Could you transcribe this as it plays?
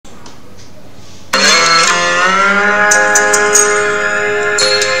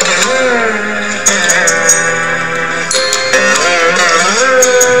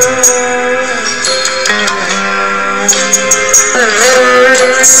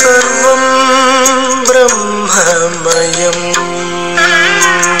सर्वं ब्रह्ममयं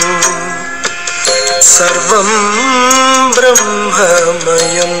सर्वं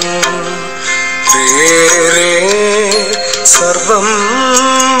ब्रह्ममयं रे रे सर्वं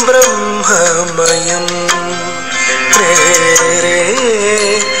ब्रह्ममयं रे रे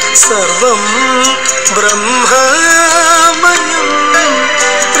सर्वं ब्रह्ममयं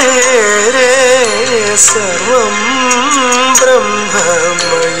रे रे सर्वं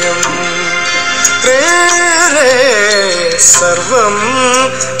ब्रह्ममयं रे रे सर्वं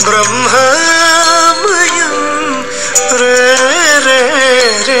ब्रह्ममयं रे रे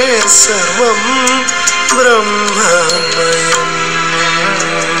रे सर्वं ब्रह्ममयं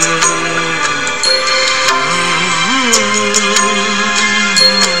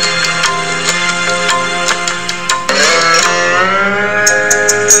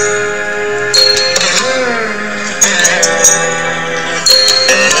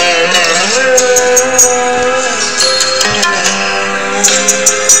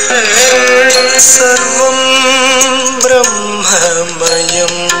सर्वं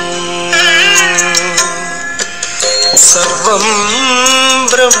ब्रह्ममयं सर्वं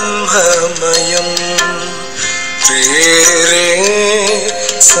ब्रह्ममयं रे रे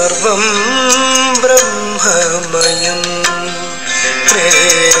सर्वं ब्रह्ममयं रे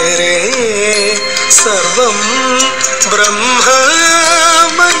रे सर्वं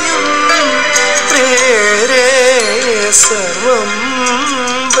ब्रह्ममयं रे रे सर्वं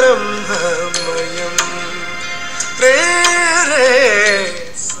ब्रह्ममयं रे रे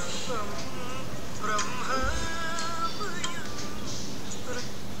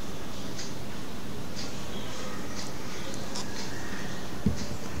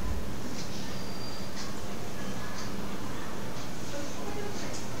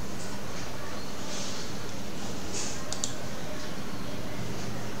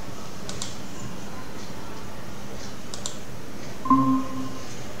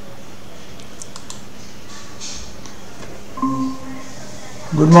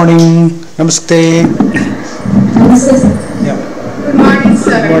Good morning. Namaste. Namaste, sir. Yeah. Good morning,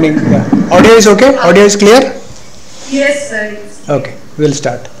 sir. Good morning. Yeah. Audio is okay? Audio is clear? Yes, sir. Okay. We'll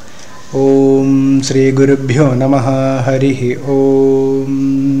start. Om Shri Gurubhyo Namaha Harihi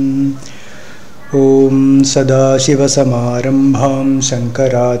Om. Om Sadashivasamarambham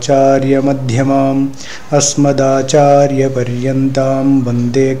Shankaracharya Madhyamam Asmadacharya Paryantam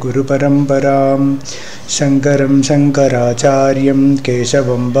Vande Guru Paramparam Shankaram Shankaracharyam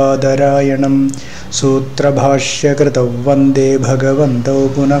Keshavam Badarayanam Sutrabhashya Kritav Vande Bhagavantau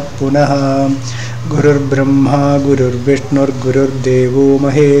Punah Punaha Gurur Brahma Gurur Vishnur Gurur Devo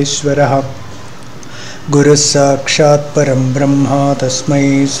Maheshwaraha Guru Sakshat Param Brahma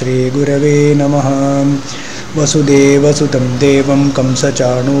Tasmai Shri Gurave Namaha Vasudeva Sutam Devam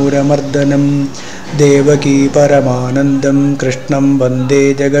Kamsachanura Mardanam Devaki Paramanandam Krishnam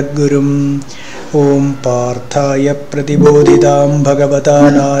Vande Jagadgurum Om Parthaya Pratibodhitam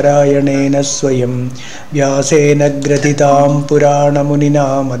Bhagavata Narayanena Swayam Vyasena Gratitam Purana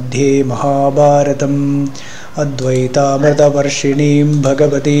Munina Madhye Mahabharatam Advaita Varshinim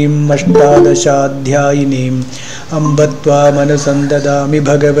Bhagavatim Ashtadashadhyayinim Ambatva Manasandadami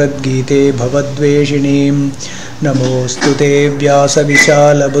Bhagavad Gite Bhavadveshinim Namostute Vyasa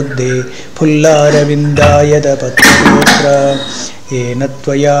Vishala Buddhe Pullaravindayata Patrapura Yena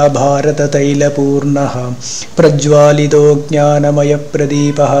Tvaya Bharata Taila Purnaha Prajwalito Jnanamaya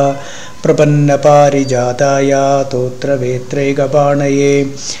Pradipaha Prapanna Parijataya Totra Vetraikapanaye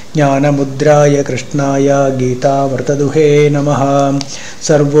Jnanamudraya Krishnaya Gita Vartaduhe Namaha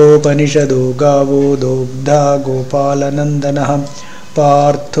Sarvopanishadu Gavo Dogdha Gopalanandanaha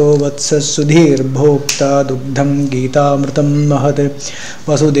Partho Vatsas Sudhir Bhokta Dugdham Gita Mritam Mahat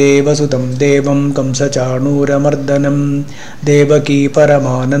Vasudeva Sutam Devam Kamsachanura Mardanam Devaki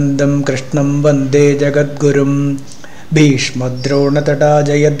Paramanandam Krishnam Vande Jagadgurum Bhishmadronatata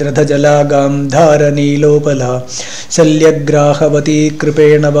Jayadrathajalagam Dharanilopala Salyagrahavati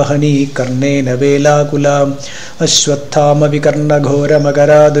Kripena Vahani Karnena Velakula Ashwathama Vikarna Ghora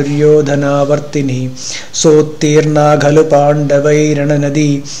Magara Duryodhana Vartini Sotirna Ghalu Pandavairana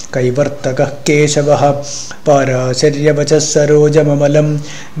Nadi Kaivartaka Keshavaha Parasarya Vachasaroja Mamalam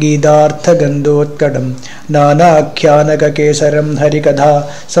Gidartha Gandotkadam Nana Kyanaka Kesaram Harikadha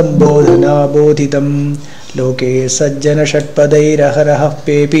Sambodhana Bodhitam लोके सज्जन षट्पदैरहरः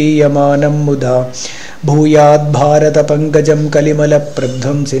पेपीयमानं मुदा भूयाद् भारत पंकजं कलिमल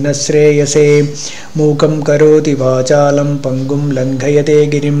प्रध्वंसिन श्रेयसे मूकं करोति वाचालं पंगुं लंघयते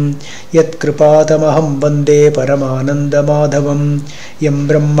गिरिं यत्कृपातमहं वन्दे परमानन्दमाधवं यं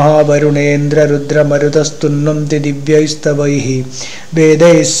ब्रह्मा वरुणेन्द्र रुद्रमरुतस्तुन्वन्ति दिव्यैस्तवैः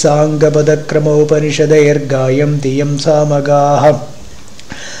वेदैः साङ्गपदक्रमोपनिषदैर्गायन्ति यं सामगाः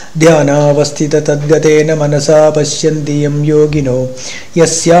ध्यानावस्थित तद्गतेन मनसा पश्यन्ति यं योगिनो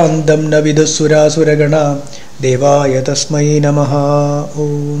यस्यान्तं न विदुःसुरासुरगणा देवाय तस्मै नमः.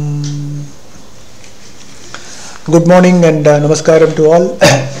 Om. Good morning and namaskaram to all.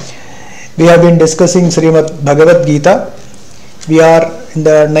 We have been discussing Srimad Bhagavad Gita. We are in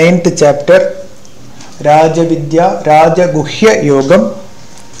the 9th chapter, Rajavidya Rajaguhya Yogam.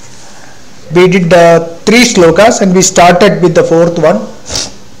 We did 3 slokas and we started with the 4th one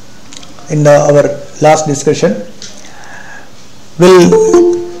in our last discussion. We'll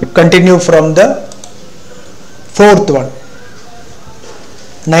continue from the 4th one.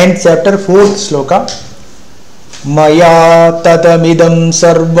 9th chapter, 4th sloka. Maya tatamidam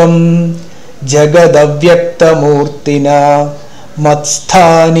sarvam jagadavyaktamurtina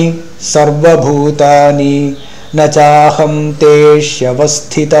matsthani sarvabhutani nachaham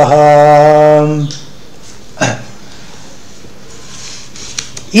teshyavasthitaha.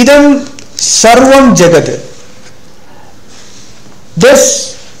 Idam sarvam jagat. This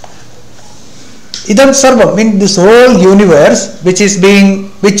idam sarvam means this whole universe which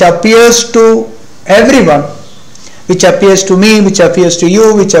appears to everyone, which appears to me, which appears to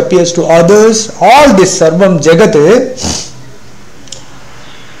you, which appears to others, all this sarvam jagat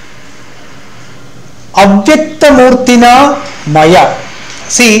avyakta murtina maya.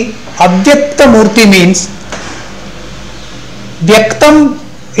 See, avyakta murti means vyaktam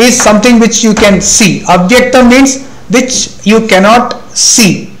is something which you can see. Avyaktam means which you cannot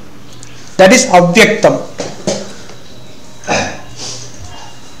see. That is avyaktam.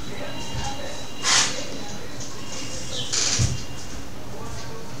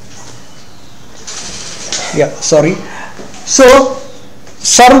 So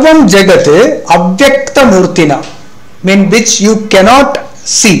sarvam jagat avyakta murtina mean which you cannot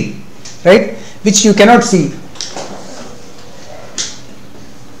see, right? Which you cannot see.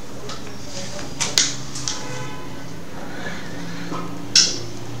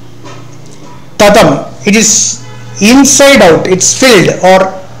 Tatam, it is inside out, it's filled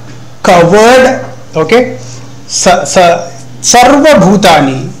or covered. Okay, sarva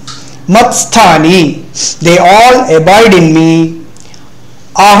bhutani matsthani, they all abide in me.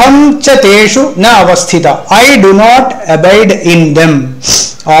 Aham cha teshu na avasthita, I do not abide in them,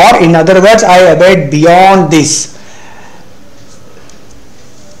 or in other words I abide beyond this.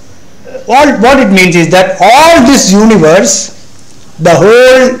 What it means is that all this universe, the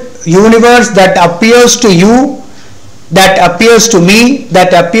whole universe that appears to you, that appears to me,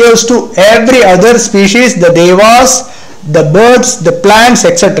 that appears to every other species, the devas, the birds, the plants,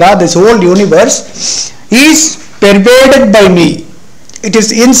 etc., this whole universe is pervaded by me. It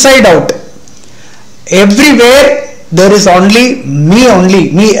is inside out. Everywhere there is only, me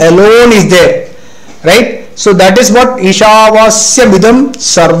alone is there, right? So that is what Ishavasya Vidam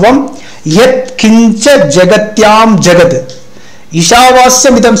Sarvam Yat Kincha Jagatyam Jagad.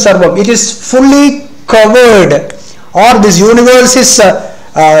 Ishavasya Vidam Sarvam, it is fully covered, or this universe is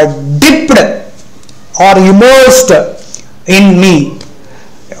dipped or immersed in me.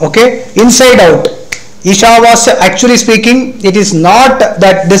 Okay, inside out. Ishavasya, actually speaking, it is not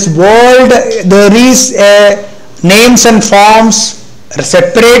that this world there is names and forms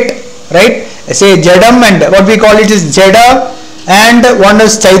separate, right? Say Jadam, and what we call it is Jada, and one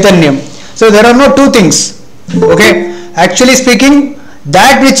is Chaitanyam. So there are no two things. Okay, actually speaking,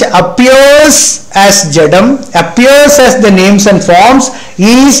 that which appears as Jadam, appears as the names and forms,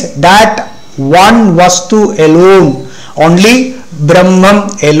 is that one Vastu alone. Only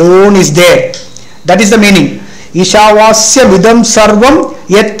Brahman alone is there. That is the meaning. Ishavasya Vidam Sarvam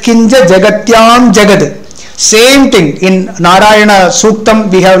Yatkinja Jagatyam Jagad. Same thing in Narayana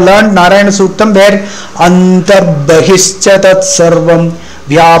Suktam, we have learned Narayana Suktam where Antarbahischa Tat Sarvam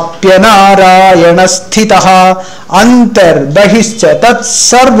Vyapya Narayana Sthitaha. Antarbahischa Tat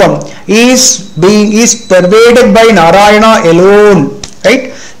Sarvam is pervaded by Narayana alone,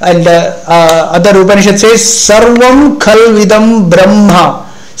 right? And other Upanishad says Sarvam Khalvidam Brahma.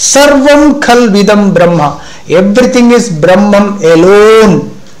 Sarvam Khalvidam Brahma. Everything is Brahman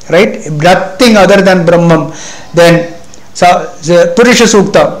alone, right? Nothing other than Brahman. Then Purusha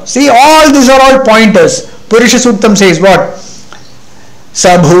Sukta. See, all these are all pointers. Purusha Suktam says what?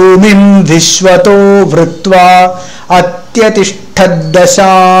 Sabhumim Vishwato Vrutva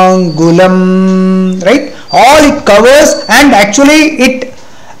Atyatishthadashangulam. Right? All it covers, and actually it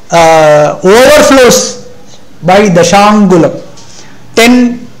overflows by Dashangulam,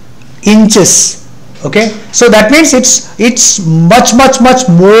 10 inches. Okay, so that means it's much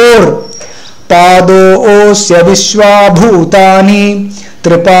more. Pado osya vishwa bhutani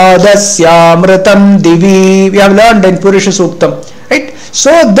tripadasya divi. We have learned in Purusha Suktam, right?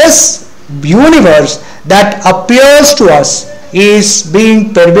 So this universe that appears to us is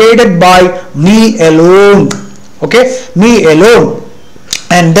being pervaded by me alone. Okay, me alone.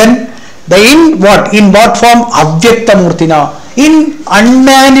 And then in what form? Avyakta Murtina, in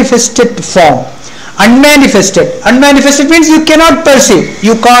unmanifested form. Unmanifested means you cannot perceive,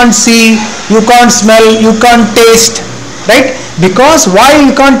 you can't see, you can't smell, you can't taste, right? Because why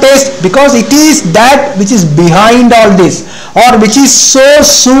you can't taste? Because it is that which is behind all this, or which is so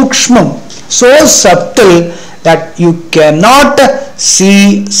sukshma, so subtle that you cannot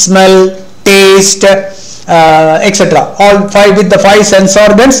see, smell, taste, etc. All five, with the five sense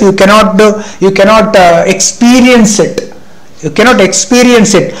organs, you cannot experience it. You cannot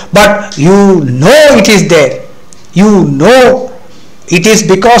experience it, but you know it is there. You know it is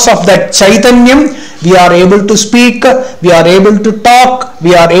because of that Chaitanyam we are able to speak, we are able to talk,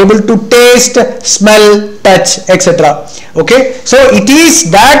 we are able to taste, smell, touch, etc. Okay, so it is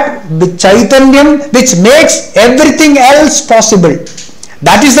that Chaitanyam which makes everything else possible.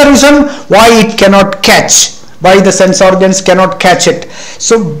 That is the reason why it cannot catch, why the sense organs cannot catch it.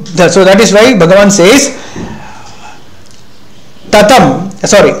 So that is why Bhagavan says,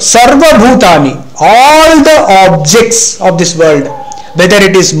 Sarva Bhutani, all the objects of this world, whether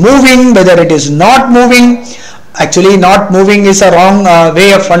it is moving, whether it is not moving. Actually, not moving is a wrong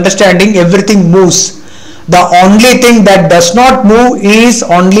way of understanding. Everything moves. The only thing that does not move is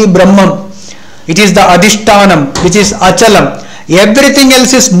only Brahman. It is the Adhishtanam, which is Achalam. Everything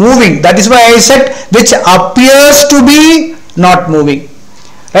else is moving. That is why I said, which appears to be not moving.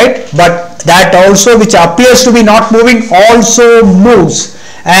 Right? But that also which appears to be not moving also moves.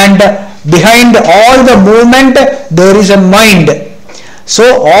 And behind all the movement, there is a mind.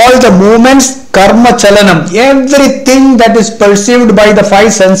 So all the movements, karma chalanam, everything that is perceived by the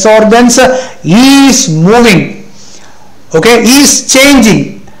five sense organs is moving. Okay, is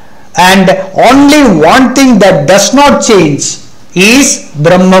changing. And only one thing that does not change is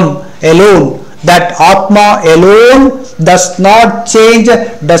Brahman alone. That Atma alone does not change,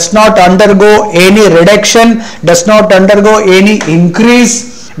 does not undergo any reduction, does not undergo any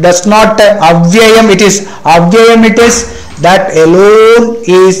increase, does not avyayam. It is avyayam. It is that alone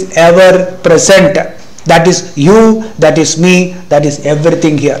is ever present. That is you, that is me, that is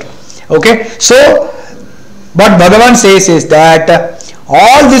everything here. Okay, so what Bhagavan says is that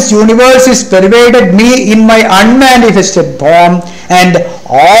all this universe is pervaded me in my unmanifested form, and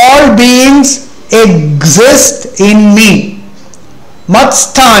all beings exist in me.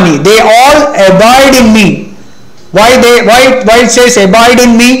 Matsthani, they all abide in me. Why it says abide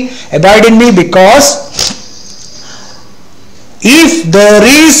in me? Abide in me because if there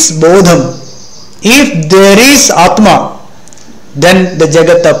is Bodham, if there is Atma, then the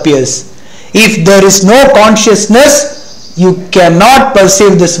Jagat appears. If there is no consciousness, you cannot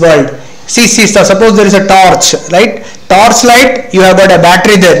perceive this world. See, suppose there is a torch, right? Torch light, you have got a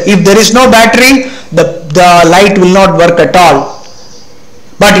battery there. If there is no battery, the light will not work at all.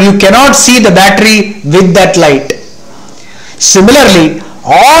 But you cannot see the battery with that light. Similarly,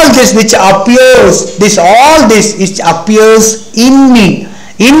 all this which appears, all this which appears in me,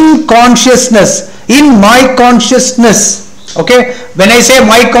 in consciousness, in my consciousness. Okay, when I say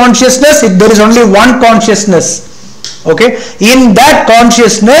my consciousness, there is only one consciousness. Okay, in that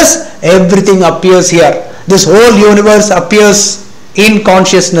consciousness, everything appears here. This whole universe appears in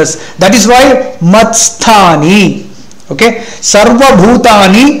consciousness. That is why Matsthani. Okay, Sarva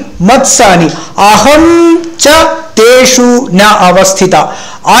Bhutani Matsani. Aham cha teshu na avasthita.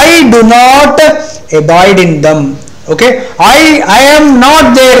 I do not abide in them. Okay, I am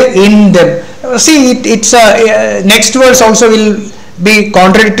not there in them. See, it's next verse also will be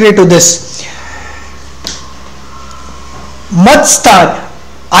contradictory to this. Matstan,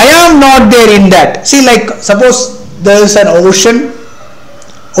 I am not there in that. See, like suppose there is an ocean,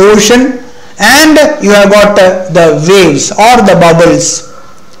 and you have got the waves or the bubbles.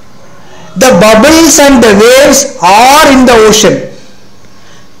 The bubbles and the waves are in the ocean,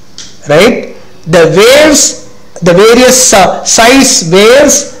 right? The waves, the various size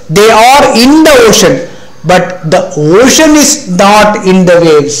waves, they are in the ocean, but the ocean is not in the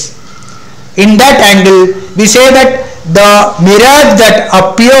waves. In that angle, we say that the mirage that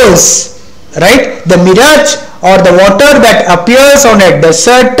appears, right? The mirage or the water that appears on a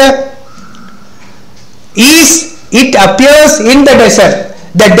desert it appears in the desert.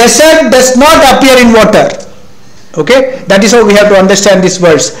 The desert does not appear in water. Okay, that is how we have to understand this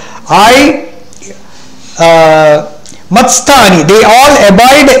verse. Matstani, they all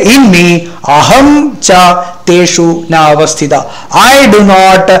abide in me. Aham cha teshu na avasthita. I do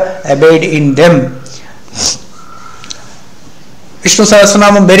not abide in them. Vishnu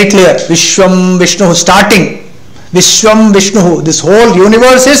Sahasranamam very clear. Vishwam Vishnu, starting. Vishwam Vishnu. This whole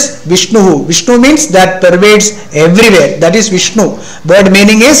universe is Vishnu. Vishnu means that pervades everywhere. That is Vishnu. Word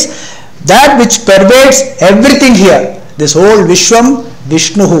meaning is that which pervades everything here. This whole Vishwam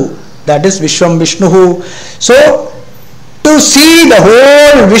Vishnu. That is Vishwam Vishnu. So, to see the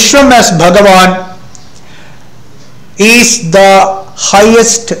whole Vishwam as Bhagavan is the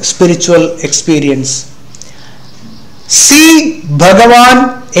highest spiritual experience. See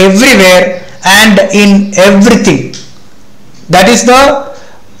Bhagavan everywhere and in everything. That is the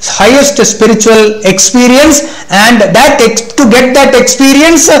highest spiritual experience, and that to get that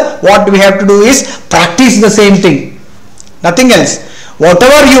experience, what we have to do is practice the same thing. Nothing else.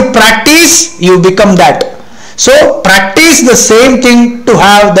 Whatever you practice, you become that. So practice the same thing to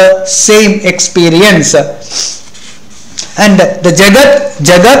have the same experience. And the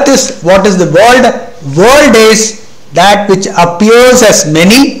Jagat is, what is the world? World is that which appears as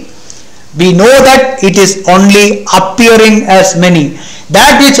many. We know that it is only appearing as many.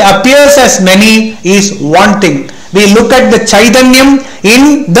 That which appears as many is one thing. We look at the Chaitanyam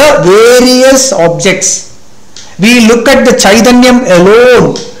in the various objects. We look at the Chaitanyam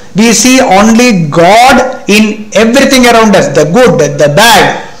alone. We see only God in everything around us, the good, the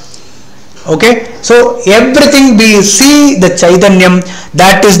bad. Okay, so everything we see the Chaitanyam.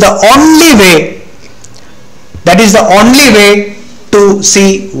 That is the only way. That is the only way to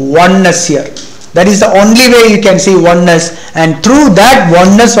see oneness here. That is the only way you can see oneness, and through that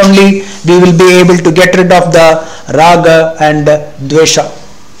oneness only we will be able to get rid of the raga and dvesha.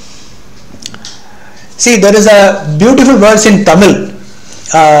 See, there is a beautiful verse in Tamil.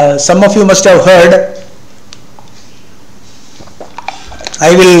 Some of you must have heard.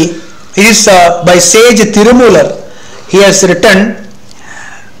 It is by sage Tirumular. He has written,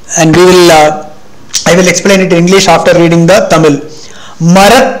 and I will explain it in English after reading the Tamil.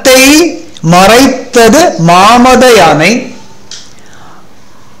 Marattai maraitthadu maamadayane,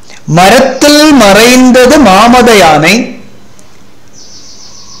 Marattil maraindadu maamadayane,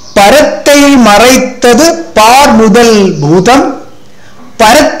 Parattai maraitthadu paarmudal bhutam,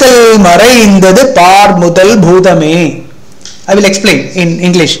 Parattil maraindadu paarmudal bhutame. I will explain in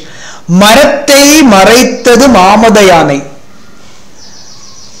English. Marattai maraitthadu maamadayane.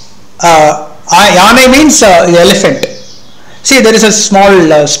 Yane means elephant. See, there is a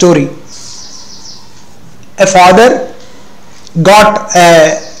small story. A father got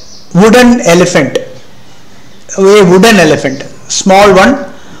a wooden elephant, small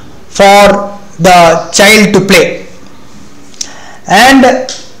one, for the child to play. And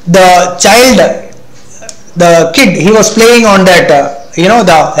the kid, he was playing on that, the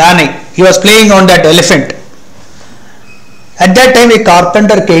yane, he was playing on that elephant. At that time, a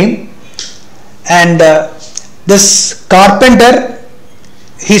carpenter came, and this carpenter,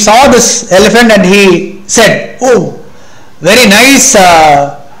 he saw this elephant and he said, "Oh, very nice,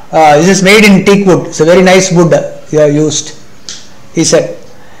 this is made in teak wood. It's a very nice wood you have used," he said.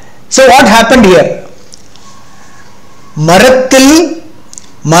 So what happened here? Marattil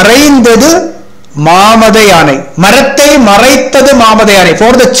maraindadu maamadayane. Marattai maraitthadu maamadayane.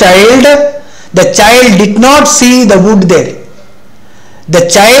 For the child did not see the wood there. The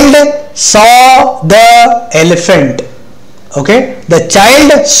child saw the elephant. Okay, the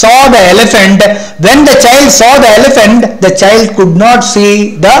child saw the elephant. When the child saw the elephant, the child could not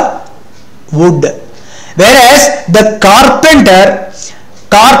see the wood. Whereas the carpenter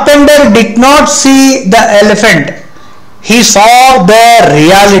did not see the elephant. He saw the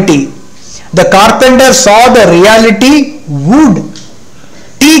reality. The carpenter saw the reality, wood,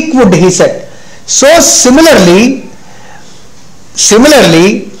 teak wood, he said. So similarly,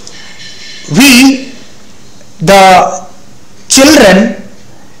 we, the children,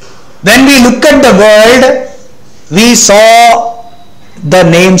 when we look at the world, we saw the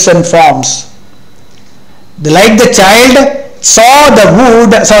names and forms. Like the child saw the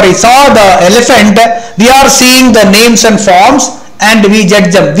elephant, we are seeing the names and forms and we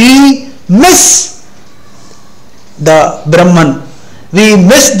judge them. We miss the Brahman.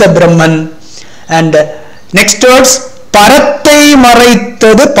 And next words, Parattai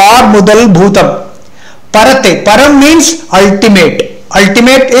maraitthadu paarmudal bhutam. Parate. Param means ultimate.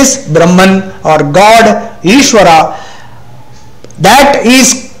 Ultimate is Brahman or God, Ishvara. That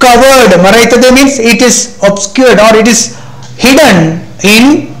is covered. Maraitade means it is obscured or it is hidden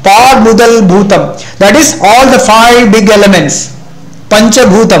in Parmudal Bhutam. That is all the five big elements.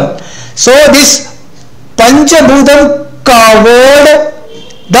 Panchabhutam. So this Panchabhutam covered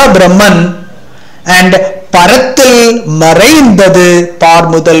the Brahman and Paratil Maraindadu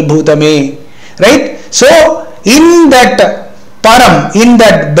Parmudal Bhutame. Right? So in that Param, in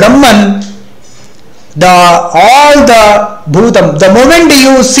that Brahman, all the Bhutam, the moment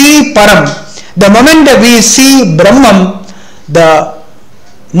you see Param, the moment we see Brahman, the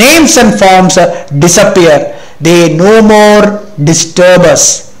names and forms disappear. They no more disturb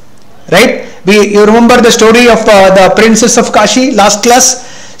us. Right? You remember the story of the princess of Kashi last class?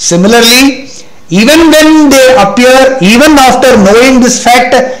 Similarly, even when they appear, even after knowing this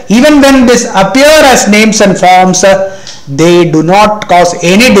fact, even when this appear as names and forms, they do not cause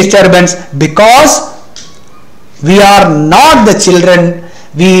any disturbance because we are not the children.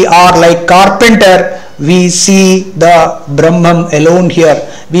 We are like carpenter. We see the Brahman alone here.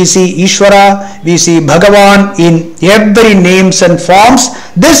 We see Ishvara, we see Bhagavan in every names and forms.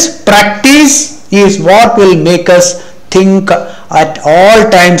 This practice is what will make us think at all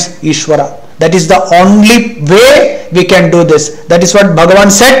times Ishvara. That is the only way we can do this. That is what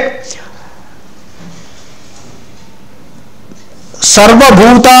Bhagavan said.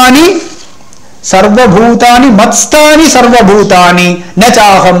 Sarvabhutani matstani sarvabhutani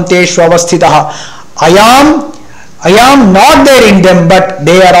nachaham teshu avasthitaha. I am not there in them, but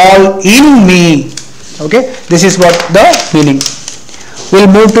they are all in me. Okay, this is what the meaning. We'll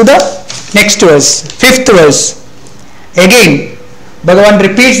move to the next verse, 5th verse. Again, Bhagavan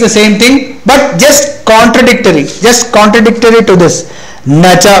repeats the same thing, but just contradictory to this.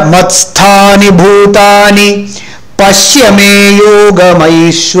 Nacha matsthani bhutani pashyame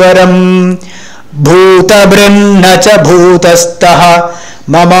yogamaishwaram bhutabrinna cha bhutastaha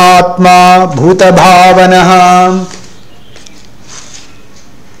mamatma bhutabhavanaha.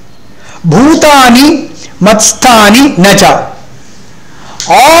 Bhutani matsthani nacha.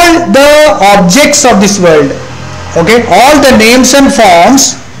 All the objects of this world, okay, all the names and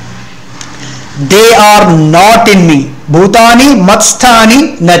forms, they are not in me. Bhutani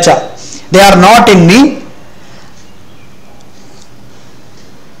matsthani nacha. They are not in me.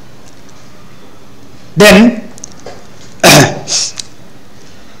 Then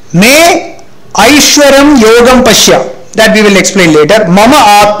may Aishwaram Yogam Pashya, that we will explain later. Mama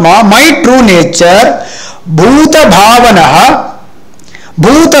Atma, my true nature, Bhuta Bhavanaha,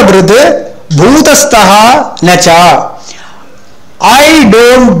 Bhuta Vrid, Bhutastaha Nacha. I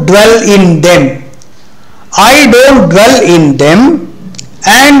don't dwell in them. I don't dwell in them,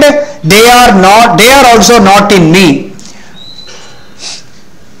 and they are also not in me.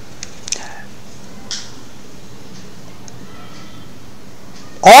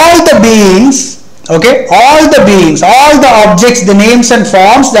 All the beings, okay, all the objects, the names and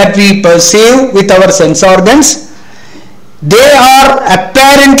forms that we perceive with our sense organs, they are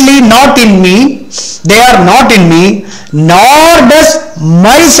apparently not in me. They are not in me, nor does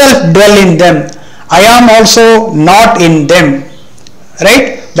myself dwell in them. I am also not in them,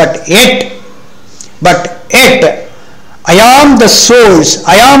 right? But yet, I am the source,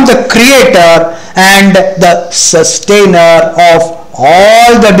 I am the creator and the sustainer of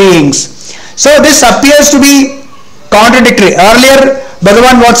all the beings. So this appears to be contradictory. Earlier,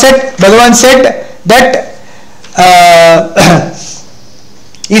 Bhagavan what said? Bhagavan said that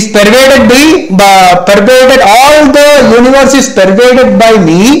is pervaded all the universe is pervaded by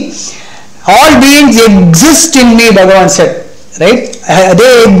me. All beings exist in me, Bhagavan said. Right?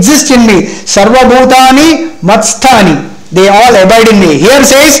 They exist in me. Sarva bhutani matsthani. They all abide in me. Here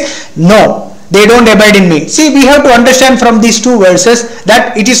says, no, they don't abide in me. See, we have to understand from these two verses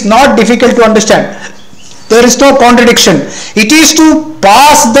that it is not difficult to understand. There is no contradiction. It is to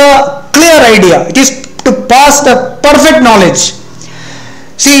pass the clear idea. It is to pass the perfect knowledge.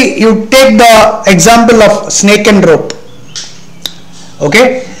 See, you take the example of snake and rope.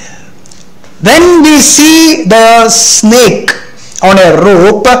 Okay? When we see the snake on a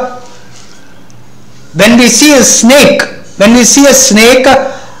rope, when we see a snake,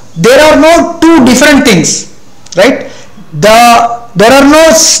 there are no two different things, right? There are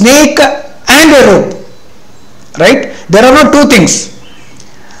no snake and a rope, right? There are no two things.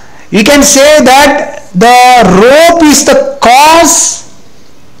 You can say that the rope is the cause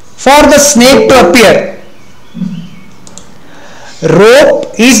for the snake to appear.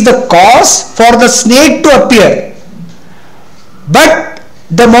 Rope is the cause for the snake to appear. But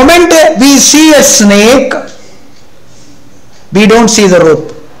The moment we see a snake, we don't see the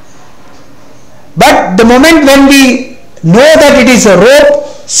rope. But the moment when we know that it is a rope,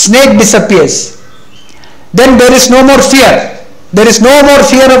 snake disappears. Then there is no more fear. There is no more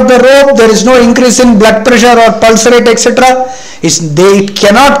fear of the rope. There is no increase in blood pressure or pulse rate, etc. It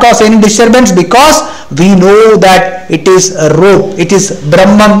cannot cause any disturbance because we know that it is a rope. It is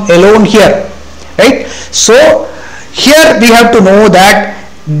Brahman alone here. Right? So here we have to know that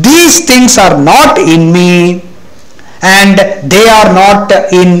these things are not in me and they are not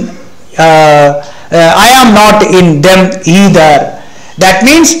in I am not in them either. That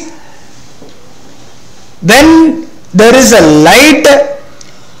means when there is a light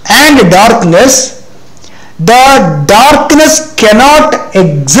and darkness, the darkness cannot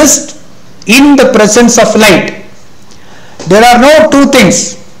exist in the presence of light. There are no two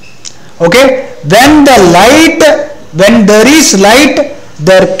things. Okay? When there is light,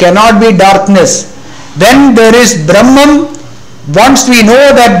 there cannot be darkness. When there is Brahman, once we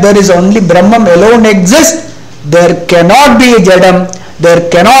know that there is only Brahman alone exists, there cannot be a Jadam, there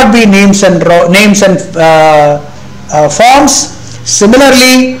cannot be names and forms.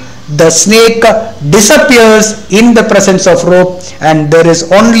 Similarly, the snake disappears in the presence of rope and there is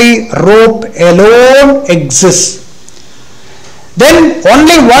only rope alone exists. Then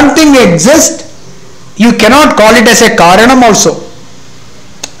only one thing exists, you cannot call it as a Karanam also.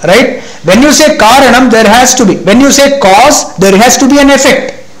 Right? When you say Karanam, there has to be. When you say cause, there has to be an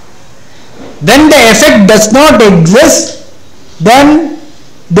effect. When the effect does not exist, then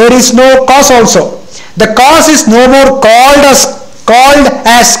there is no cause also. The cause is no more called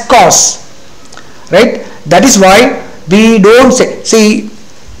as cause. Right? That is why we don't say. See,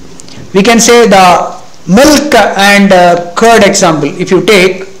 we can say the milk and curd example. If you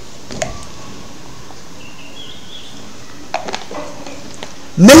take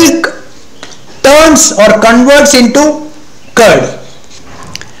milk turns or converts into curd.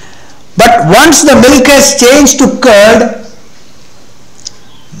 But once the milk has changed to curd,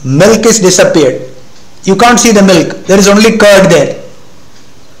 milk is disappeared. You can't see the milk. There is only curd there.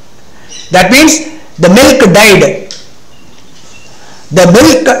 That means the milk died. The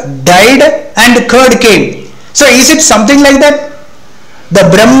milk died and curd came. So is it something like that? The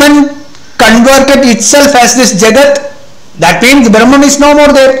Brahman converted itself as this Jagat. That means Brahman is no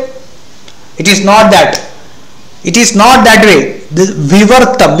more there. It is not that. It is not that way. This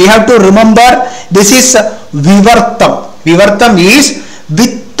Vivartam. We have to remember this is Vivartam. Vivartam is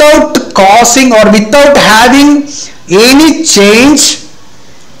without causing or without having any change,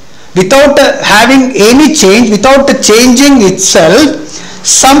 without changing itself,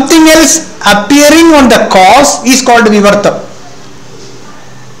 something else appearing on the cause is called Vivartam.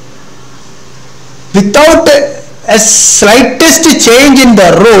 Without a slightest change in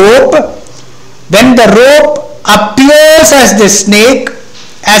the rope, when the rope appears as a snake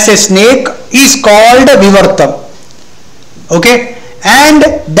is called Vivartam. Okay? And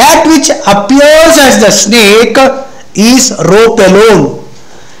that which appears as the snake is rope alone.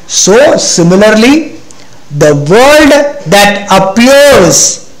 So similarly, the world that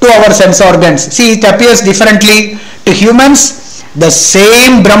appears to our sense organs, see, it appears differently to humans. The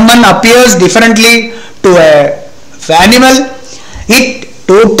same Brahman appears differently to an animal. It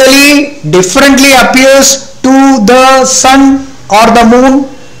totally differently appears to the sun or the moon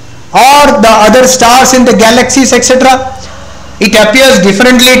or the other stars in the galaxies, etc. It appears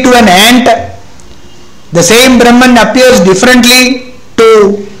differently to an ant. The same Brahman appears differently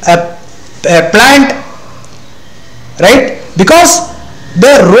to a plant, right? Because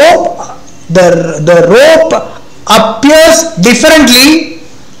the rope appears differently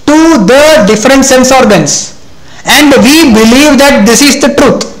to the different sense organs, and we believe that this is the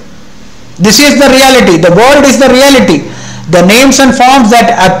truth. This is the reality. The world is the reality. The names and forms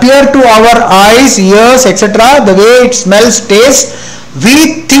that appear to our eyes, ears, etc., the way it smells, tastes,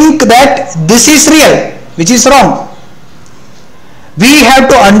 we think that this is real, which is wrong. We have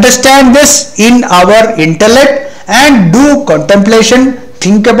to understand this in our intellect and do contemplation,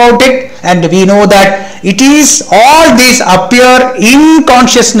 think about it, and we know that it is all these appear in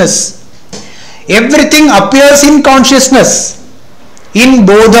consciousness. Everything appears in consciousness, in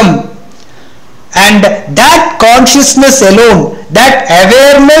Bodham. And that consciousness alone, that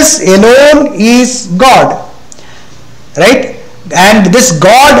awareness alone is God. Right? And this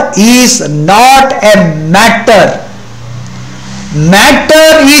God is not a matter.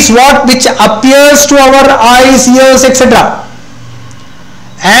 Matter is what which appears to our eyes, ears, etc.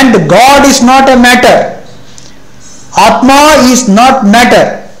 And God is not a matter. Atma is not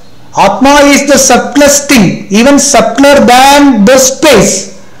matter. Atma is the subtlest thing, even subtler than the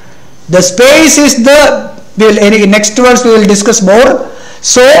space. The space is the, next verse we will discuss more.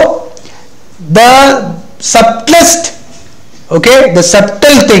 So the subtlest, okay, the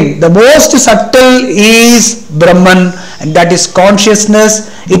subtle thing, the most subtle is Brahman, and that is consciousness.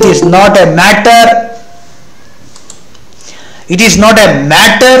 It is not a matter. It is not a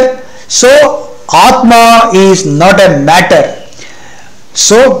matter. So Atma is not a matter.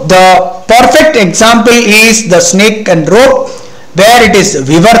 So the perfect example is the snake and rope, where it is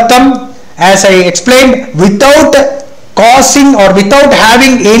vivartam, as I explained, without causing or without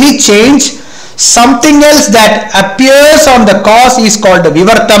having any change, something else that appears on the cause is called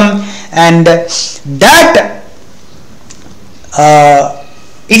vivartam, and that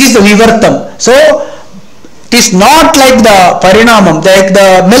it is the vivartam. So it is not like the parinamam, like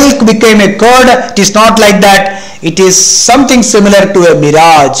the milk became a curd. It is not like that. It is something similar to a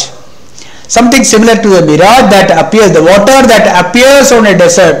mirage. Something similar to a mirage that appears, the water that appears on a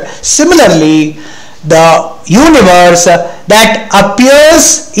desert. Similarly, the universe that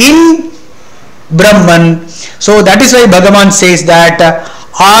appears in Brahman. So that is why Bhagavan says that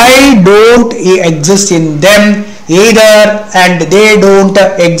I don't exist in them either, and they don't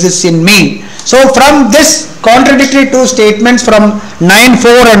exist in me. So from this contradictory two statements from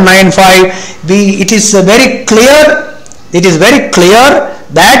 9.4 and 9.5, it is very clear. It is very clear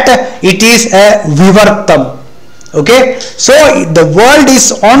that it is a vivartam. Okay, so the world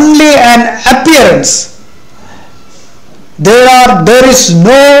is only an appearance. There is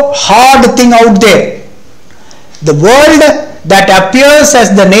no hard thing out there. The world that appears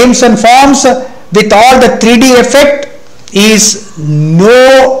as the names and forms with all the 3D effect is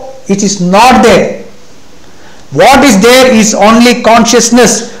it is not there. What is there is only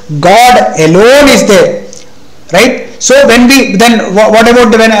consciousness. God alone is there, right? So what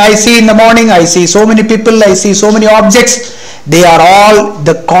about when I see in the morning, I see so many people, I see so many objects. They are all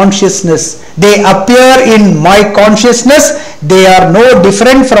the consciousness. They appear in my consciousness. They are no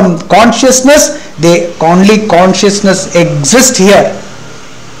different from consciousness. Only consciousness exists here.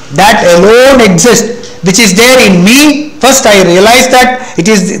 That alone exists, which is there in me. First I realize that it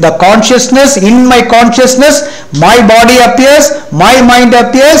is the consciousness. In my consciousness, my body appears, my mind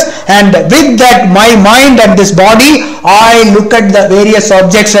appears, and with that my mind and this body, I look at the various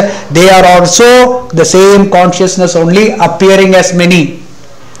objects. They are also the same consciousness, only appearing as many.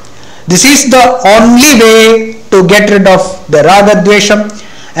 This is the only way to get rid of the raga dvesham,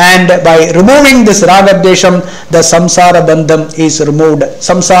 and by removing this raga dvesham, the samsara bandham is removed.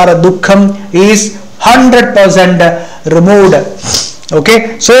 Samsara dukkham is 100% removed.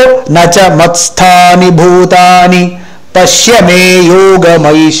 Okay, so nacha matsthani bhutani pashya me yogam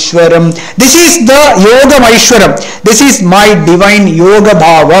aishwaram. This is the yogam aishwaram. This is my divine yoga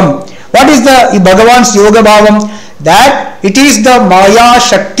bhavam. What is the Bhagavan's yoga bhavam? That it is the maya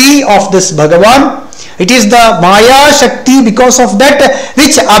shakti of this Bhagavan. It is the maya shakti, because of that,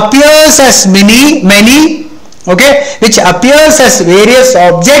 which appears as many, okay, which appears as various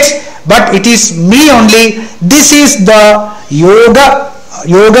objects, but it is me only. This is the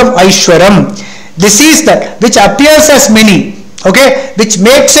yogam aishwaram. This is that which appears as many, okay, which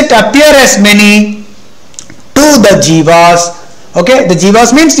makes it appear as many to the jivas. Okay, the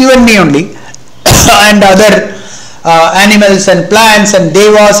jivas means you and me only, and other animals and plants and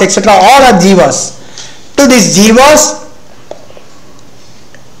devas, etc. All are jivas. To these jivas,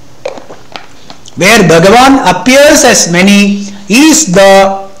 where Bhagavan appears as many, is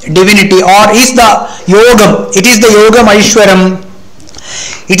the divinity, or is the yogam. It is the yogam aishwaram.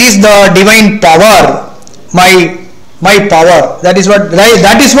 It is the divine power, my power. That is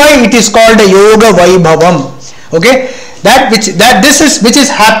why it is called a yoga vaibhavam. Okay, which is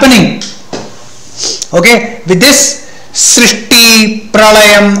happening. Okay, with this srishti,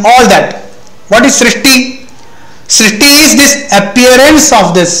 pralayam, all that. What is srishti? Srishti is this appearance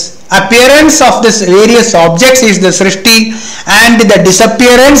of this various objects is the srishti, and the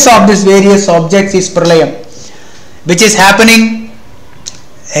disappearance of this various objects is pralayam, which is happening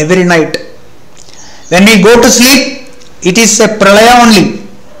every night. When we go to sleep, it is a pralaya only,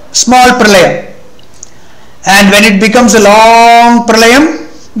 small pralaya, and when it becomes a long pralayam,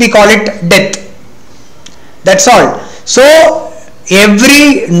 we call it death. That's all. So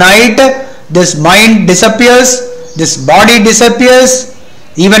every night this mind disappears, this body disappears,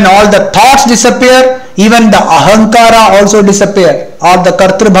 even all the thoughts disappear, even the ahankara also disappear, or the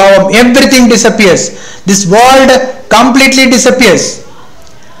kartrubhavam, everything disappears. This world completely disappears.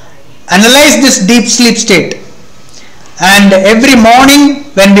 Analyze this deep sleep state, and every morning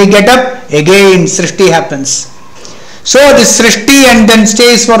when we get up, again srishti happens. So this Srishti and then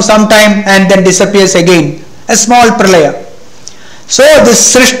stays for some time and then disappears again. A small pralaya. So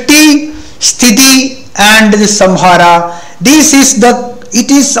this Srishti, Sthiti and this Samhara, it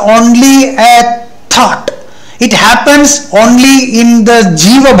is only a thought. It happens only in the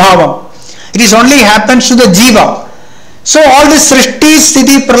Jiva Bhavam. It is only happens to the Jiva. So all this Srishti,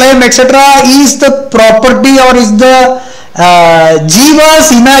 Sthiti, Pralayam etc. is the property or is the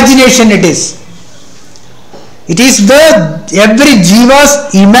Jiva's imagination it is. It is every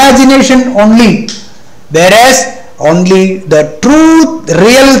Jiva's imagination only. Whereas only the true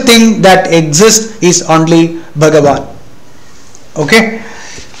real thing that exists is only Bhagavan. Okay.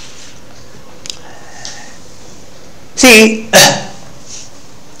 See,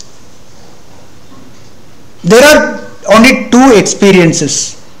 there are only two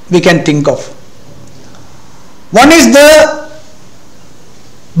experiences we can think of. One is the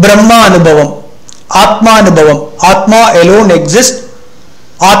Brahma Anubhavam, Atma Anubhavam. Atma alone exists.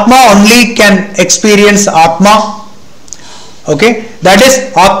 Atma only can experience Atma. Okay, that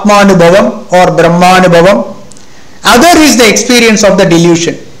is Atma Anubhavam or Brahma Anubhavam. Other is the experience of the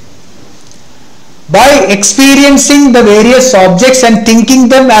delusion. By experiencing the various objects and thinking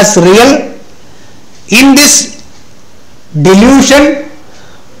them as real, in this delusion,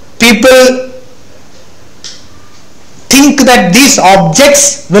 people think that these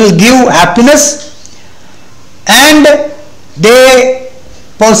objects will give happiness and they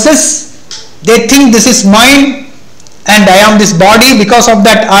think this is mine and I am this body, because of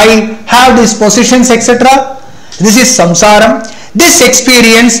that I have these possessions etc. This is samsaram. This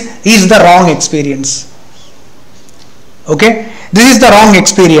experience is the wrong experience. Okay, this is the wrong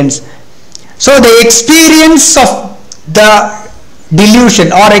experience. So the experience of the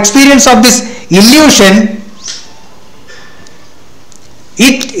delusion or experience of this illusion,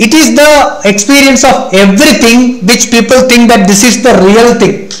 it is the experience of everything which people think that this is the real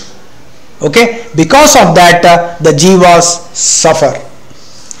thing. Okay, because of that the jivas suffer.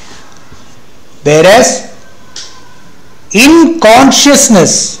 Whereas in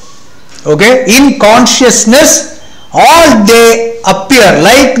consciousness, okay, in consciousness all they appear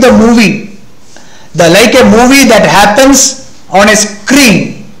like the movie, like a movie that happens on a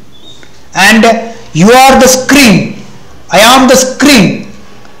screen and you are the screen, I am the screen.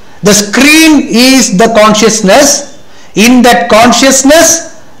 The screen is the consciousness. In that consciousness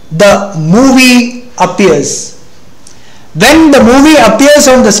the movie appears. When the movie appears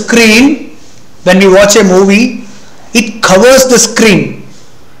on the screen, when we watch a movie, it covers the screen,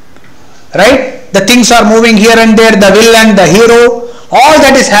 right? The things are moving here and there, the villain, the hero, all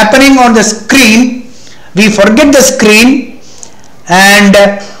that is happening on the screen. We forget the screen and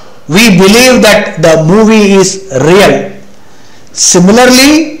we believe that the movie is real.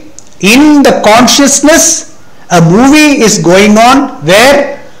 Similarly, in the consciousness, a movie is going on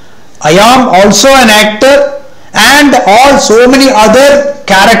where I am also an actor and all so many other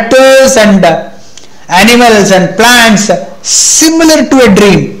characters and animals and plants, similar to a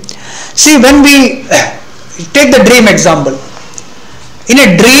dream. See, when we take the dream example, in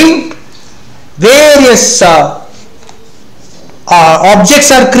a dream various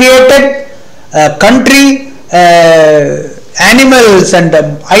objects are created, country, animals, and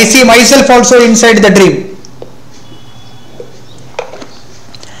I see myself also inside the dream.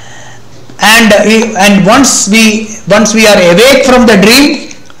 And once we are awake from the dream,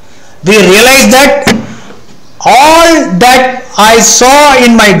 we realize that all that I saw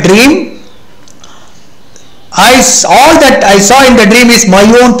in my dream, all that I saw in the dream is my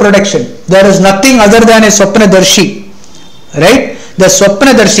own production. There is nothing other than a Swapnadarshi, right? The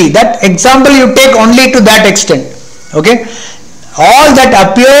Swapnadarshi, that example you take only to that extent. Okay, all that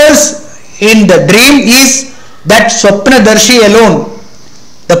appears in the dream is that Swapnadarshi alone.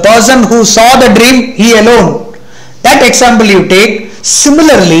 The person who saw the dream, he alone. That example you take.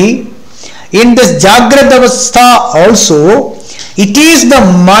 Similarly, in this Jagrata Avastha also, it is the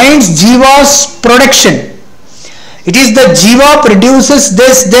mind's jiva's production. It is the jiva produces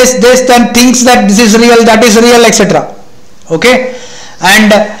this and thinks that this is real, that is real, etc. Okay,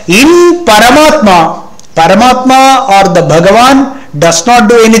 and in Paramatma or the Bhagavan does not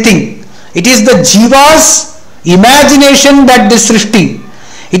do anything. It is the jiva's imagination that this Srishti.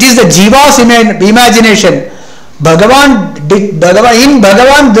 It is the jiva's imagination. In Bhagavan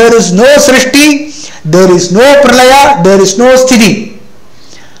there is no Srishti, there is no Pralaya, there is no Sthiti.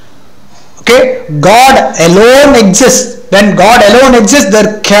 Okay, God alone exists. When God alone exists,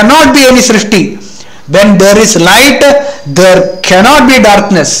 there cannot be any Srishti. When there is light, there cannot be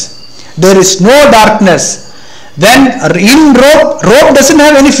darkness. There is no darkness. When in rope doesn't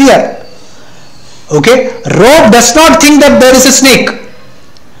have any fear. Okay, rope does not think that there is a snake.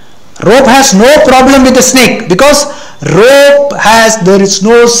 Rope has no problem with the snake because there is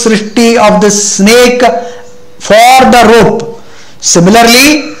no srishti of the snake for the rope.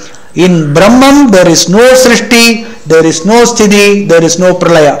 Similarly, in Brahman there is no srishti, there is no sthiti, there is no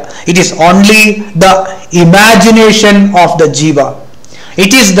pralaya. It is only the imagination of the jiva.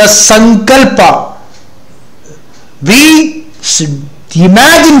 It is the sankalpa. We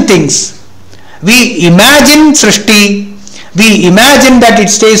imagine things. We imagine srishti. We imagine that it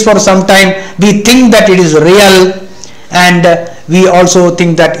stays for some time. We think that it is real, and we also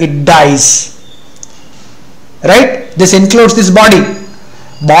think that it dies. Right? This includes this body.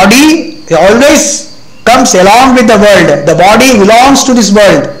 Body always comes along with the world. The body belongs to this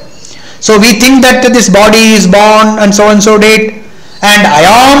world. So we think that this body is born on so and so date, and I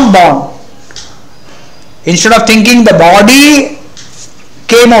am born. Instead of thinking the body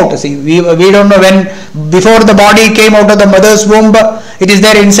came out. See, we don't know when. Before the body came out of the mother's womb, it is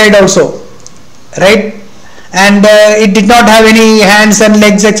there inside also, right? And it did not have any hands and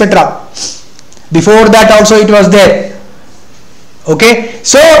legs, etc. Before that also it was there. Okay,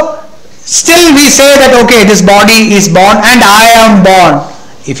 so still we say that okay, this body is born and I am born.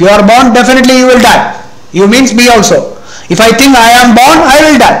 If you are born, definitely you will die. You means me also. If I think I am born, I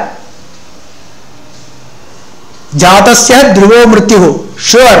will die. Jatasya dhruvo mrityuhu.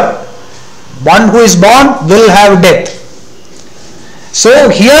 Sure, one who is born will have death. So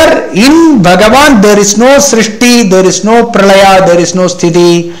here in Bhagavan there is no srishti, there is no pralaya, there is no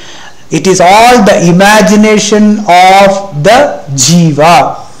sthiti. It is all the imagination of the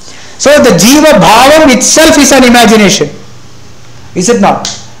jiva. So the jiva bhavam itself is an imagination. Is it not?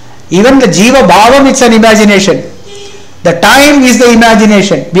 Even the jiva bhavam is an imagination. The time is the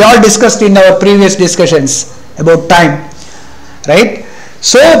imagination. We all discussed in our previous discussions about time. Right?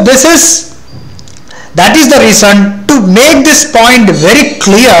 So that is the reason, to make this point very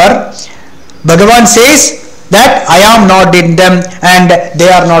clear, Bhagavan says that I am not in them and they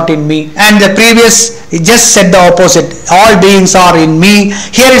are not in me. And the previous, it just said the opposite. All beings are in me.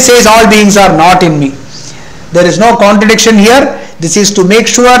 Here it says all beings are not in me. There is no contradiction here. This is to make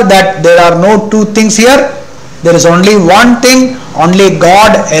sure that there are no two things here. There is only one thing. Only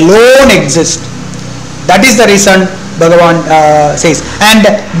God alone exists. That is the reason Bhagavan says. And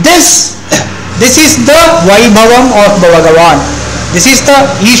this is the Vaibhavam of Bhagavan. This is the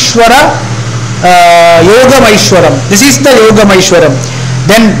Ishvara Yogam Aishwaram. This is the Yogam Aishwaram.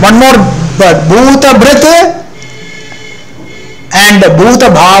 Then one more word, Bhuta Bhrata and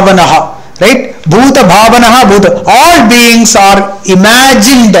Bhuta Bhavanaha. Right? Bhuta Bhavanaha, Bhuta. All beings are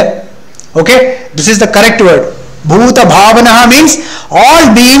imagined. Okay? This is the correct word. Bhuta Bhavanaha means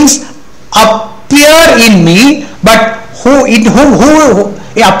all beings appear in me, but who it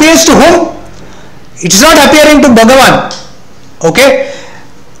appears to whom? It is not appearing to Bhagavan. Okay?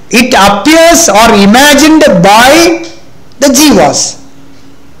 It appears or imagined by the jivas.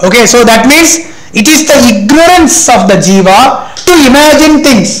 Okay, so that means it is the ignorance of the jiva to imagine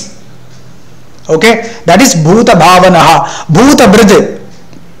things. Okay, that is Bhuta Bhavanaha. Bhuta Bhrida.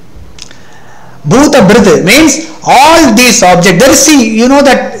 Bhuta Bhrida means all these objects. There is, see, you know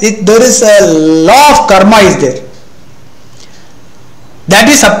that there is a law of karma is there. That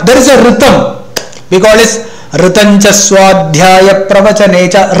is, there is a rhythm. We call it Ritancha Swadhyaya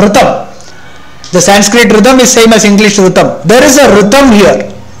Pravachanecha Ritam. The Sanskrit rhythm is same as English rhythm. There is a rhythm here.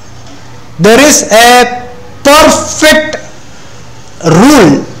 There is a perfect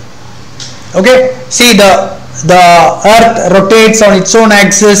rule. Okay, see the earth rotates on its own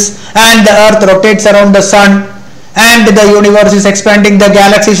axis and the earth rotates around the sun, and the universe is expanding, the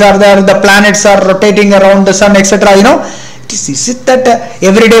galaxies are there, the planets are rotating around the sun, etc. You know, is it that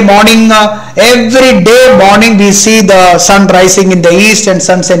every day morning we see the sun rising in the east and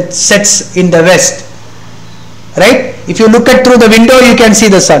sun sets in the west, right? If you look at through the window, you can see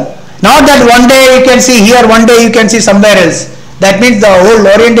the sun. Not that one day you can see here, one day you can see somewhere else. That means the whole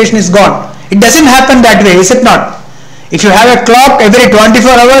orientation is gone. It doesn't happen that way, is it not? If you have a clock, every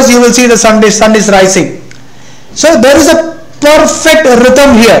 24 hours you will see the sun is rising. So there is a perfect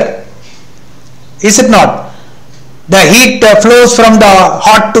rhythm here, is it not? The heat flows from the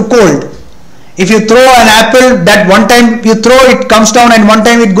hot to cold. If you throw an apple, that one time you throw, it comes down, and one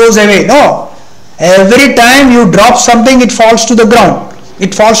time it goes away. No. Every time you drop something, it falls to the ground.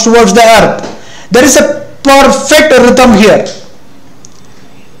 It falls towards the earth. There is a perfect rhythm here.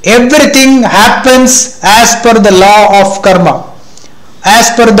 Everything happens as per the law of karma,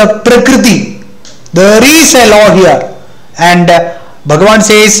 as per the prakriti. There is a law here, and Bhagavan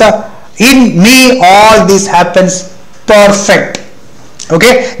says, in me all this happens perfect.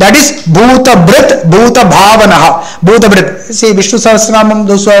 Okay, that is Bhuta Brit, Bhuta Bhavanaha. Bhuta Brit. See, Vishnu Sahasranamam,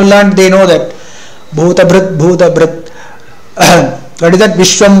 those who have learned, they know that. Bhuta Brit, Bhuta Brit. What is that?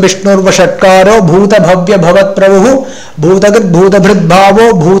 Vishwam Vishnur Vashatkaro, Bhuta Bhavya Bhavat Prabhu, Bhuta Grit, Bhuta Brit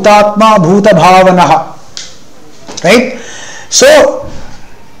Bhavo, Bhutatma, Bhuta Bhavanaha. Right? So,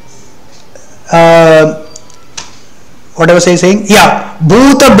 what was I saying? Yeah,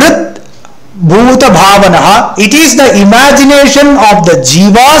 Bhuta Brit, Bhuta Bhavanaha, it is the imagination of the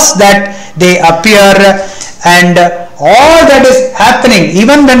jivas that they appear, and all that is happening,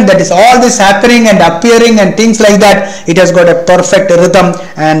 even when that is all this happening and appearing and things like that, it has got a perfect rhythm,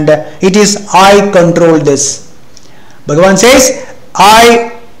 and it is I control this. Bhagavan says,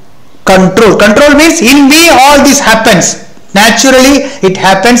 I control. Control means in me all this happens. Naturally, it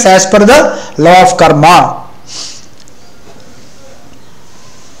happens as per the law of karma.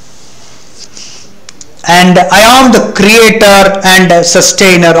 And I am the creator and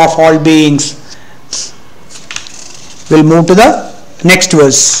sustainer of all beings. We'll move to the next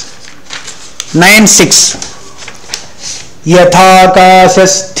verse. 9.6.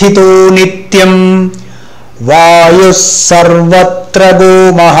 Yathakasasthito nityam vayus sarvatra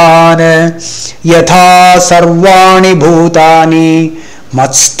go mahan yatha sarvani bhutani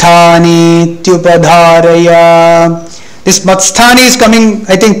matsthani tyupadharaya. This matsthani is coming,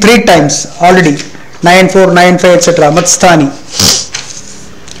 I think, 3 times already. 9.4, 9.5, etc. Matsthani.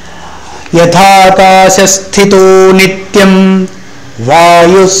 Yathakasasthito nityam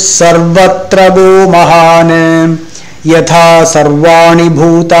vayus sarvatra go mahan yatha sarvani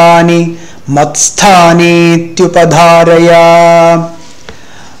bhutani matsthani tyupadharaya.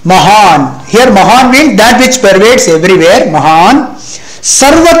 Mahan. Here Mahan means that which pervades everywhere. Mahan.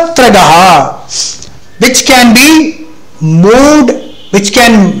 Sarvatragaha, which can be moved, which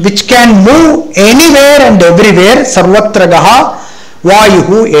can move anywhere and everywhere. Sarvatragaha,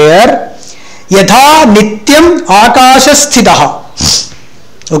 Vayuhu, air. Yatha nityam akashasthitaha.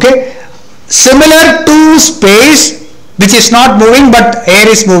 Okay, similar to space, which is not moving but air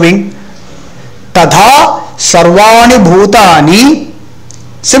is moving. Tadha sarvani bhutani.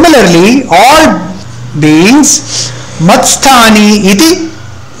 Similarly, all beings, matsthani iti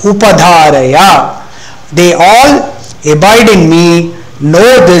upadharaya. They all abide in me,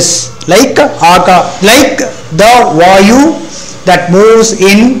 know this, like the Vayu that moves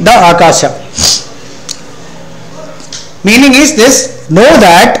in the Akasha. Meaning is this, know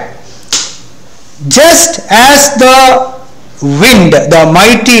that just as the wind, the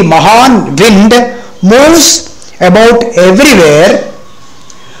mighty Mahan wind moves about everywhere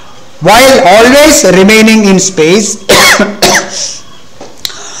while always remaining in space,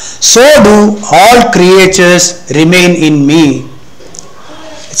 so do all creatures remain in me.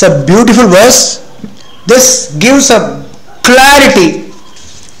 It's a beautiful verse. This gives a clarity.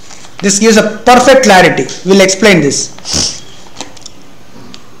 This gives a perfect clarity. We'll explain this.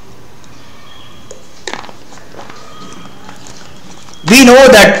 We know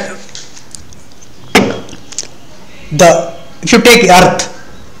that if you take earth,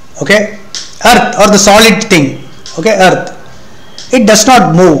 okay, earth or the solid thing, okay, earth, it does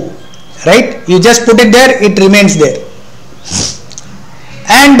not move, right? You just put it there, it remains there.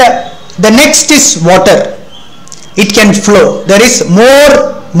 And the next is water. It can flow. There is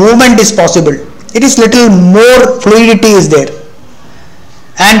more movement is possible. It is little more fluidity is there.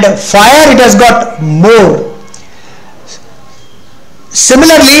 And fire, it has got more.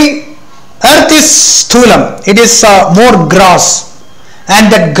 Similarly, earth is sthulam. It is more gross.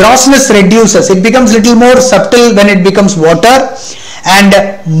 And that grossness reduces. It becomes little more subtle when it becomes water, and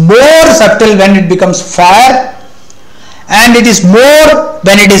more subtle when it becomes fire, and it is more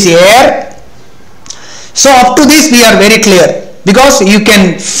when it is air. So up to this we are very clear, because you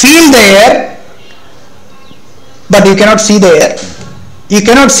can feel the air but you cannot see the air. You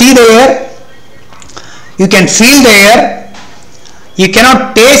cannot see the air, you can feel the air, you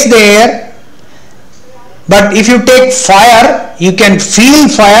cannot taste the air. But if you take fire, you can feel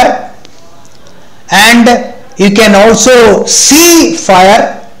fire and you can also see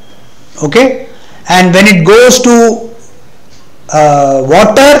fire, okay? And when it goes to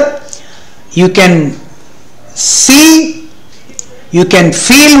water, you can see, you can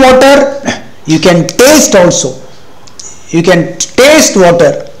feel water, you can taste also. You can taste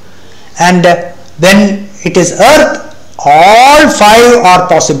water. And when it is earth, all 5 are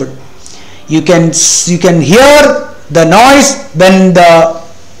possible. You can hear the noise when the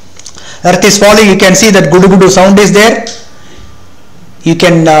earth is falling. You can see that gudu gudu sound is there. You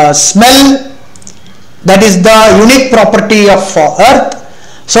can smell. That is the unique property of earth.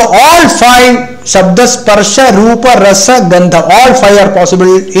 So all five, Shabda, Sparsha, Rupa, Rasa, Gandha, all five are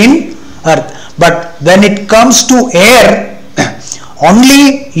possible in earth. But when it comes to air,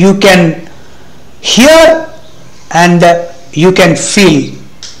 only you can hear and you can feel.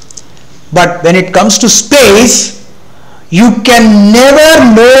 But when it comes to space, you can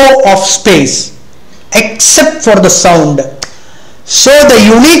never know of space except for the sound. So the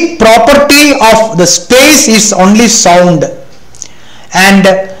unique property of the space is only sound. And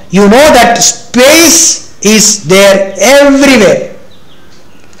you know that space is there everywhere.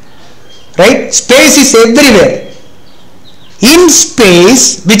 Right? Space is everywhere. In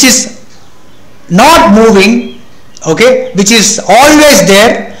space, which is not moving, okay, which is always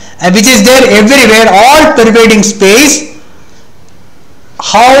there and which is there everywhere, all pervading space,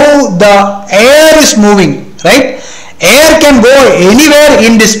 how the air is moving, right? Air can go anywhere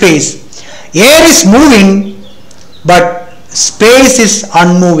in this space. Air is moving, but space is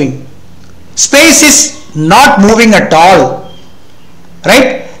unmoving. Space is not moving at all,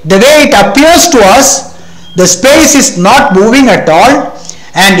 right? The way it appears to us, the space is not moving at all,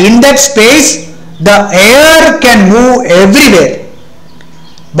 and in that space the air can move everywhere.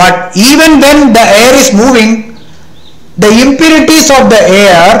 But even when the air is moving, the impurities of the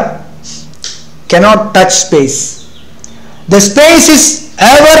air cannot touch space. The space is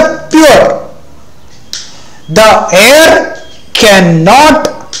ever pure. The air cannot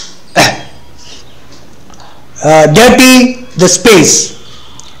dirty the space.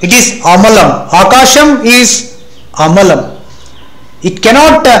 It is amalam. Akasham is amalam. It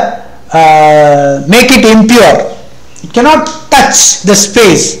cannot make it impure. It cannot touch the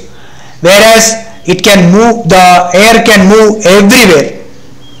space. Whereas it can move, the air can move everywhere.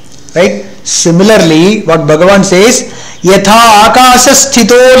 Right? Similarly, what Bhagavan says, Yatha akasha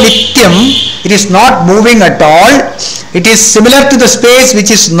sthito nityam, it is not moving at all. It is similar to the space which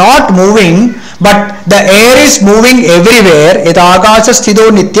is not moving, but the air is moving everywhere. Yatha akasha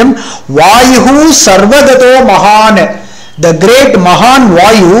sthito nityam, Vayuhu sarvagato mahan, the great Mahan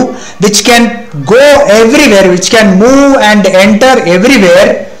Vayu, which can go everywhere, which can move and enter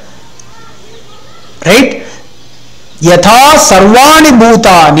everywhere. Right? Yatha sarvani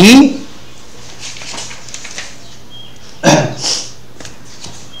bhutani,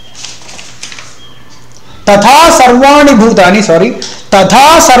 tatha sarvani bhutani,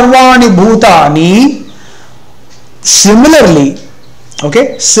 tatha sarvani bhutani, similarly,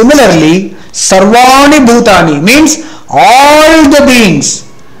 okay, similarly, sarvani bhutani means all the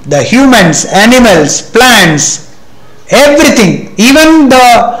beings, the humans, animals, plants, everything, even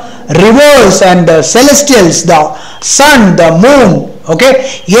the rivers and the celestials, the sun, the moon, okay,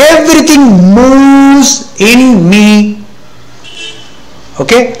 everything moves in me,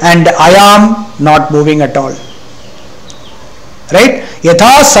 okay, and I am not moving at all. Right?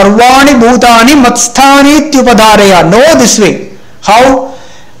 Yatha sarvani bhutani matsthani tyupadharaya. Know this way. How?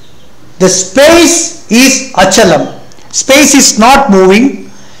 The space is achalam. Space is not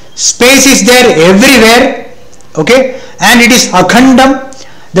moving. Space is there everywhere. Okay? And it is akhandam.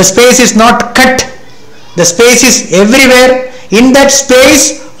 The space is not cut. The space is everywhere. In that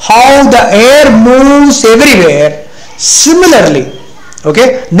space, how the air moves everywhere. Similarly,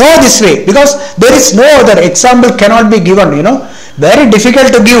 okay, know this way, because there is no other example cannot be given, very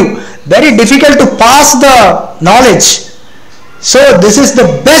difficult to give, very difficult to pass the knowledge. So this is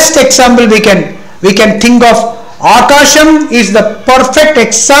the best example we can think of. Akasham is the perfect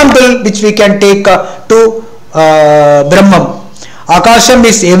example which we can take to Brahman. Akasham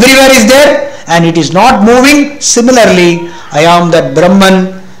is everywhere is there and it is not moving. Similarly, I am that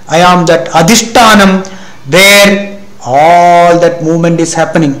Brahman, I am that Adhishtanam, where all that movement is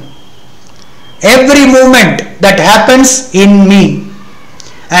happening. Every movement that happens in me,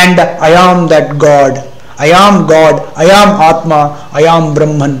 and I am that God. I am God, I am Atma, I am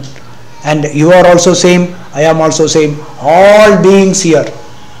Brahman. And you are also same, I am also same. All beings here,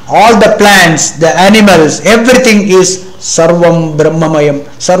 all the plants, the animals, everything is Sarvam Brahmamayam,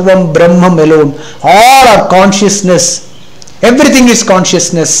 Sarvam Brahmam alone. All are consciousness. Everything is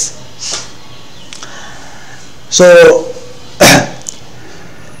consciousness. So,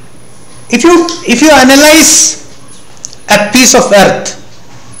 if you analyze a piece of earth,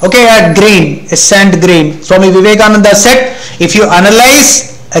 okay, a grain, a sand grain, Swami Vivekananda said, if you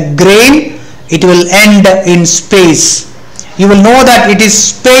analyze a grain, it will end in space. You will know that it is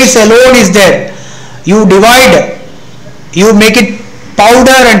space alone is there. You divide, you make it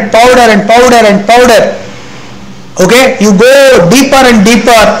powder and powder and powder and powder. Okay, you go deeper and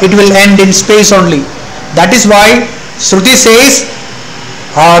deeper, it will end in space only. That is why Shruti says,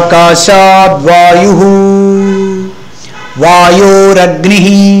 Akashat Vayuhu,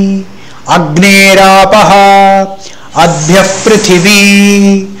 Vayoragnihi, Agnerapah, Adhyah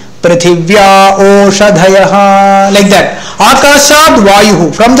Prithvi, Prithivya Oshadhayaha. Like that. Akashat Vayuhu.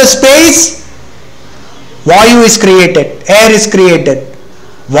 From the space, Vayu is created, air is created.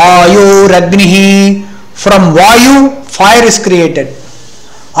 Vayoragnihi. From Vayu, fire is created.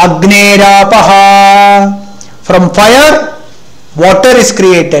 Agnerapah. From fire, water is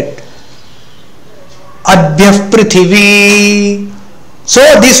created. Adhyah Prithvi. So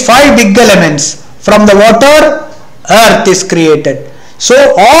these 5 big elements. From the water, earth is created. So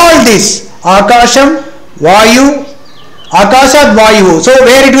all this, Akasham, Vayu, Akashat Vayu. So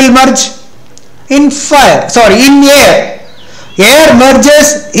where it will merge? In fire, in air. Air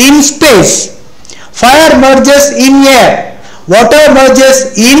merges in space. Fire merges in air. Water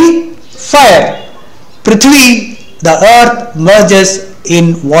merges in fire. Prithvi, the earth, merges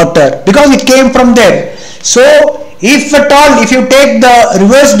in water because it came from there. So if at all, if you take the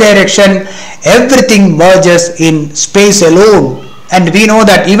reverse direction, everything merges in space alone. And we know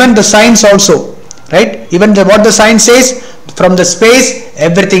that even the science also, right? Even what the science says, from the space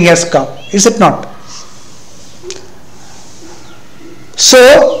everything has come. Is it not? So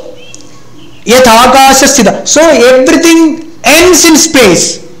yat akasha sthita. So everything ends in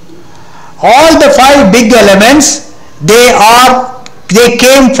space. All the 5 big elements, they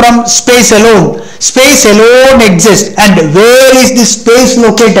came from space alone. Space alone exists. And where is this space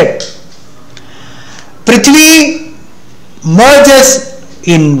located? Prithvi merges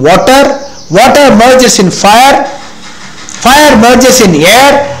in water, water merges in fire, fire merges in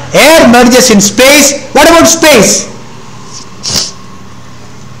air, air merges in space. What about space?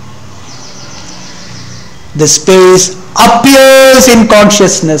 The space appears in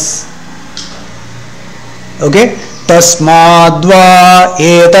consciousness. Okay? Tasmadva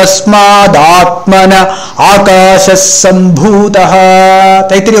etasmad atmana akashas sambhutaha.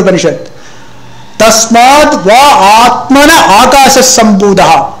 Taittiriya Upanishad. Tasmad va atmana akashas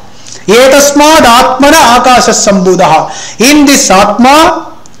sambhutaha. Etasmad atmana akashas sambhutaha. In this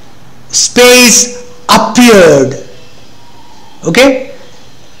atma, space appeared. Okay?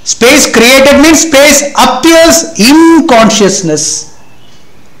 Space created means space appears in consciousness.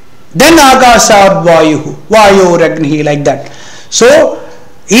 Then Akashat Vayuhu, Vayoragnihi, like that. So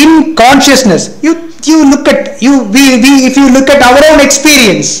in consciousness, you look at if you look at our own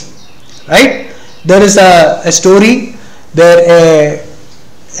experience, right? There is a story where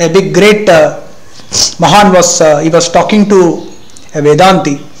a big great Mahan he was talking to a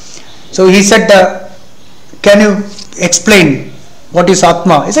Vedanti. So he said, can you explain what is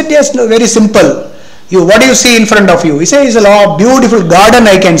Atma? He said, yes, no, very simple. What do you see in front of you? He says, it's a beautiful garden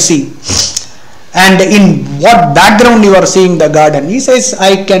I can see. And in what background you are seeing the garden? He says,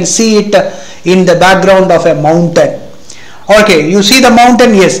 I can see it in the background of a mountain. Okay, you see the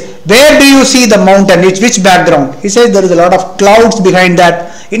mountain? Yes. Where do you see the mountain? Which background? He says, there is a lot of clouds behind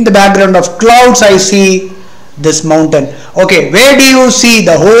that. In the background of clouds I see this mountain. Okay, where do you see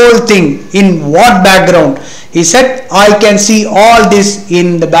the whole thing? In what background? He said, I can see all this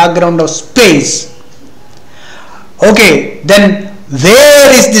in the background of space. Okay, then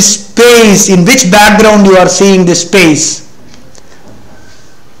where is this space? In which background you are seeing this space?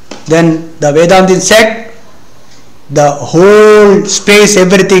 Then the Vedantin said, the whole space,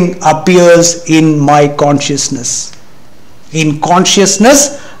 everything appears in my consciousness. In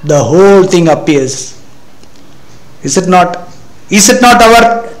consciousness, the whole thing appears. Is it not? Is it not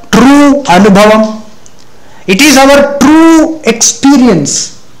our true anubhavam? It is our true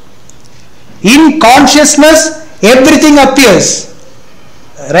experience. In consciousness, everything appears,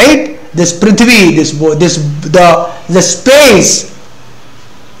 right? This Prithvi, the space,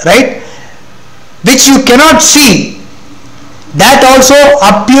 right, which you cannot see, that also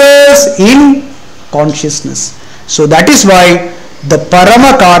appears in consciousness. So that is why the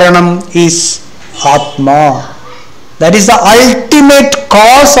Parama Karanam is Atma. That is the ultimate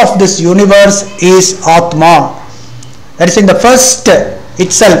cause of this universe is Atma. That is in the first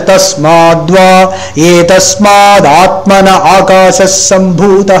itself, tasmadva etasmad atmana akashas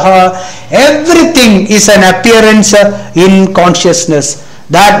sambhutaha. Everything is an appearance in consciousness.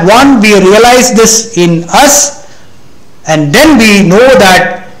 That one, we realize this in us, and then we know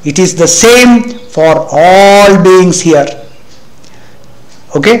that it is the same for all beings here.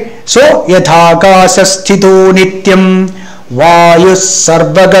 Okay, so yathakashasthito nityam vayus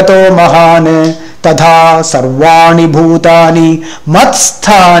sarvagato mahan tadha sarvani bhutani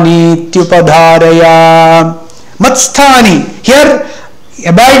matsthani tyupadharaya. Matsthani, here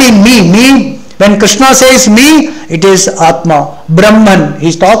abide in me When Krishna says me, it is Atma, Brahman.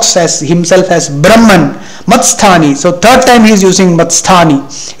 He talks as himself as Brahman, Matsthani. So third time he is using Matsthani,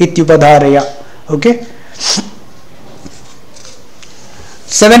 Ityupadharaya. Okay.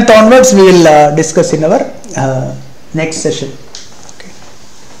 7th onwards we will discuss in our next session.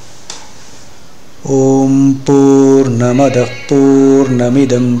 Om Purnamadah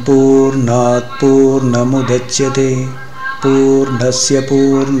Purnamidam Purnat Purnamudachyate Purnasya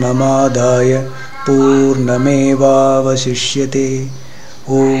Purnamadaya Purnamevavasishyate.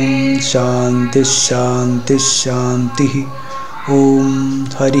 Om Shanti Shanti Shanti. Om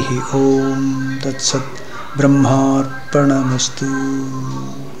Harihi Om Tat Sat. Brahmarpanamastu.